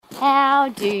How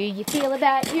do you feel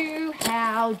about you?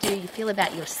 How do you feel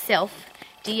about yourself?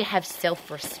 Do you have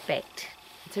self-respect?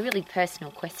 It's a really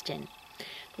personal question.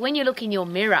 When you look in your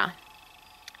mirror,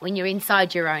 when you're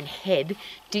inside your own head,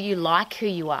 do you like who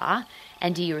you are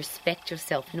and do you respect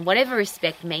yourself? And whatever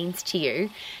respect means to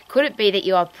you, could it be that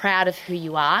you are proud of who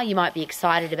you are? You might be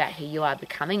excited about who you are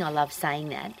becoming. I love saying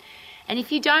that. And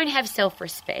if you don't have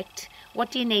self-respect,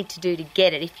 what do you need to do to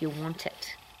get it if you want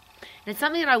it? And it's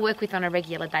something that I work with on a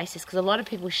regular basis because a lot of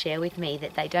people share with me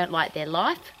that they don't like their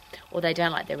life or they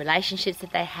don't like their relationships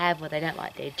that they have or they don't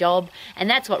like their job. And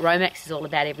that's what Romax is all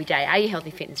about every day. Are you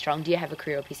healthy, fit and strong? Do you have a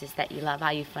career or business that you love?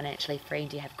 Are you financially free?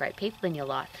 Do you have great people in your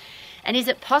life? And is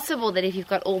it possible that if you've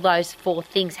got all those four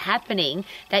things happening,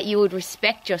 that you would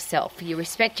respect yourself? You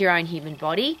respect your own human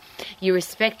body. You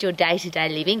respect your day-to-day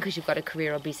living because you've got a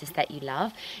career or business that you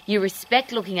love. You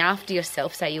respect looking after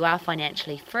yourself so you are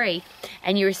financially free.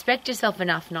 And you respect yourself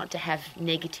enough not to have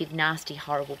negative, nasty,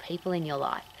 horrible people in your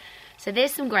life. So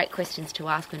there's some great questions to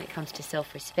ask when it comes to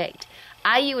self-respect.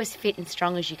 Are you as fit and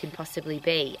strong as you can possibly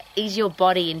be? Is your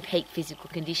body in peak physical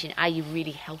condition? Are you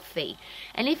really healthy?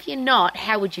 And if you're not,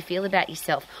 how would you feel about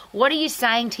yourself? What are you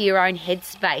saying to your own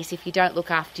headspace if you don't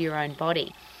look after your own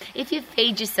body? If you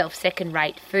feed yourself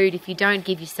second-rate food, if you don't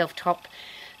give yourself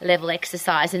top-level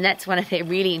exercise, and that's one of their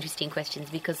really interesting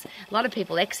questions because a lot of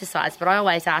people exercise, but I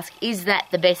always ask, is that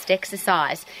the best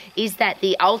exercise? Is that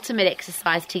the ultimate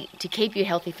exercise to keep you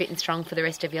healthy, fit and strong for the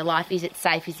rest of your life? Is it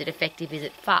safe? Is it effective? Is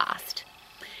it fast?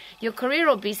 Your career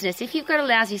or business, if you've got a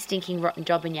lousy, stinking, rotten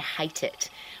job and you hate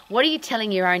it, what are you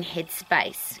telling your own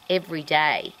headspace every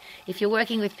day? If you're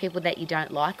working with people that you don't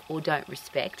like or don't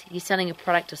respect, you're selling a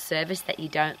product or service that you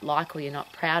don't like or you're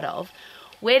not proud of,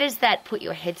 where does that put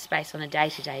your headspace on a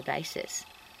day-to-day basis?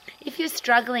 If you're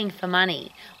struggling for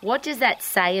money, what does that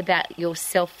say about your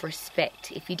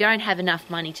self-respect? If you don't have enough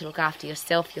money to look after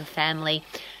yourself, your family,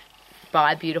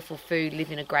 buy beautiful food,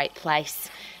 live in a great place,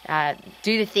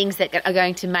 do the things that are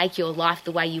going to make your life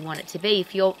the way you want it to be.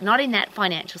 If you're not in that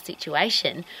financial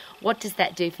situation, what does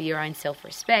that do for your own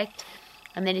self-respect?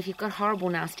 And then if you've got horrible,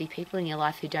 nasty people in your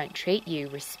life who don't treat you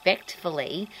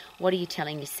respectfully, what are you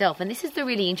telling yourself? And this is the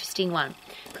really interesting one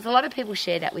because a lot of people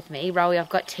share that with me. Rowie, I've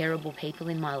got terrible people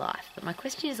in my life. But my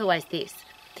question is always this.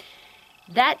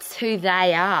 That's who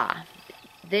they are.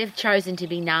 They've chosen to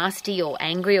be nasty or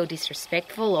angry or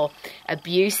disrespectful or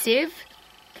abusive,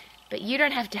 but you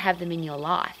don't have to have them in your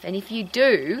life. And if you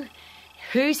do,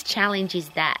 whose challenge is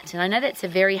that? And I know that's a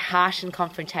very harsh and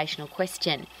confrontational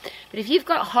question, but if you've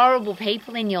got horrible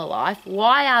people in your life,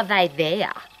 why are they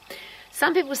there?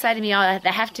 Some people say to me, oh, they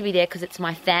have to be there because it's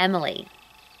my family.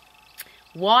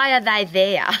 Why are they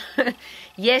there?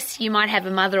 Yes, you might have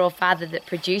a mother or father that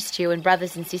produced you and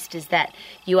brothers and sisters that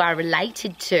you are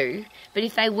related to, but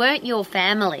if they weren't your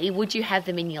family, would you have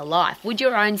them in your life? Would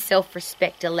your own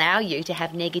self-respect allow you to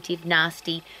have negative,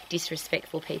 nasty,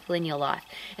 disrespectful people in your life?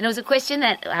 And it was a question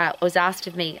that was asked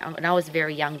of me when I was a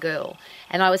very young girl,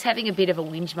 and I was having a bit of a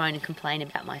whinge, moan and complain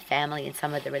about my family and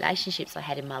some of the relationships I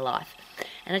had in my life.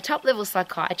 And a top-level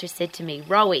psychiatrist said to me,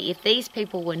 Rowie, if these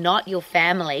people were not your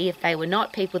family, if they were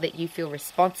not people that you feel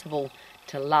responsible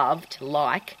to love, to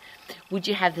like, would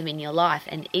you have them in your life?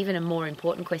 And even a more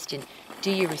important question,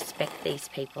 do you respect these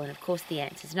people? And of course the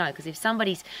answer is no, because if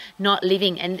somebody's not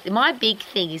living, and my big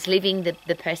thing is living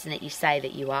the person that you say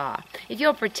that you are. If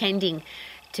you're pretending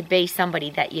to be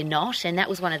somebody that you're not, and that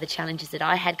was one of the challenges that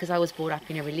I had because I was brought up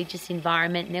in a religious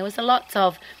environment, and there was a lot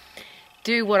of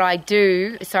do what I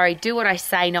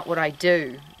say, not what I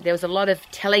do. There was a lot of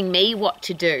telling me what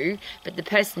to do, but the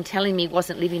person telling me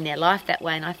wasn't living their life that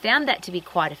way, and I found that to be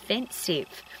quite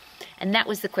offensive. And that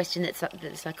was the question that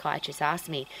the psychiatrist asked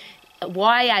me.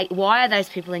 Why are those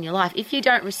people in your life? If you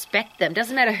don't respect them,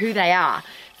 doesn't matter who they are,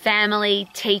 family,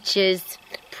 teachers,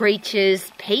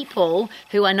 preachers, people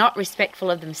who are not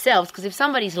respectful of themselves, because if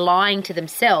somebody's lying to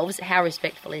themselves, how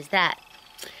respectful is that?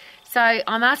 So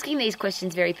I'm asking these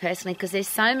questions very personally because there's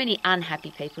so many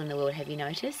unhappy people in the world, have you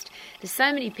noticed? There's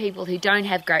so many people who don't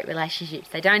have great relationships,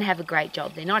 they don't have a great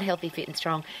job, they're not healthy, fit and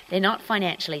strong, they're not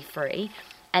financially free,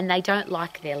 and they don't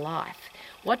like their life.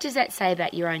 What does that say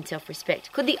about your own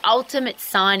self-respect? Could the ultimate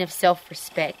sign of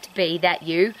self-respect be that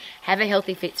you have a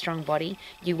healthy, fit, strong body,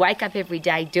 you wake up every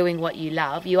day doing what you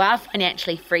love, you are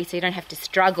financially free so you don't have to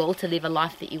struggle to live a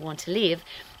life that you want to live,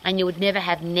 and you would never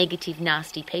have negative,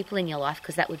 nasty people in your life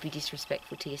because that would be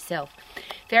disrespectful to yourself.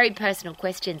 Very personal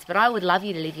questions, but I would love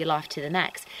you to live your life to the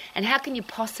max. And how can you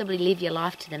possibly live your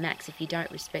life to the max if you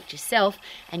don't respect yourself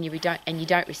and you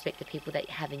don't respect the people that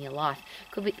you have in your life?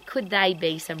 Could they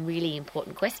be some really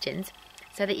important questions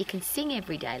so that you can sing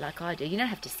every day like I do. You don't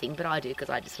have to sing, but I do because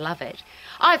I just love it.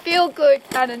 I feel good.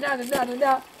 Na na na na na na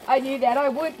na. I knew that I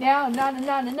would now. Na na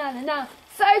na na na na na.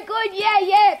 So good, yeah,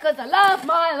 yeah, because I love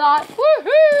my life.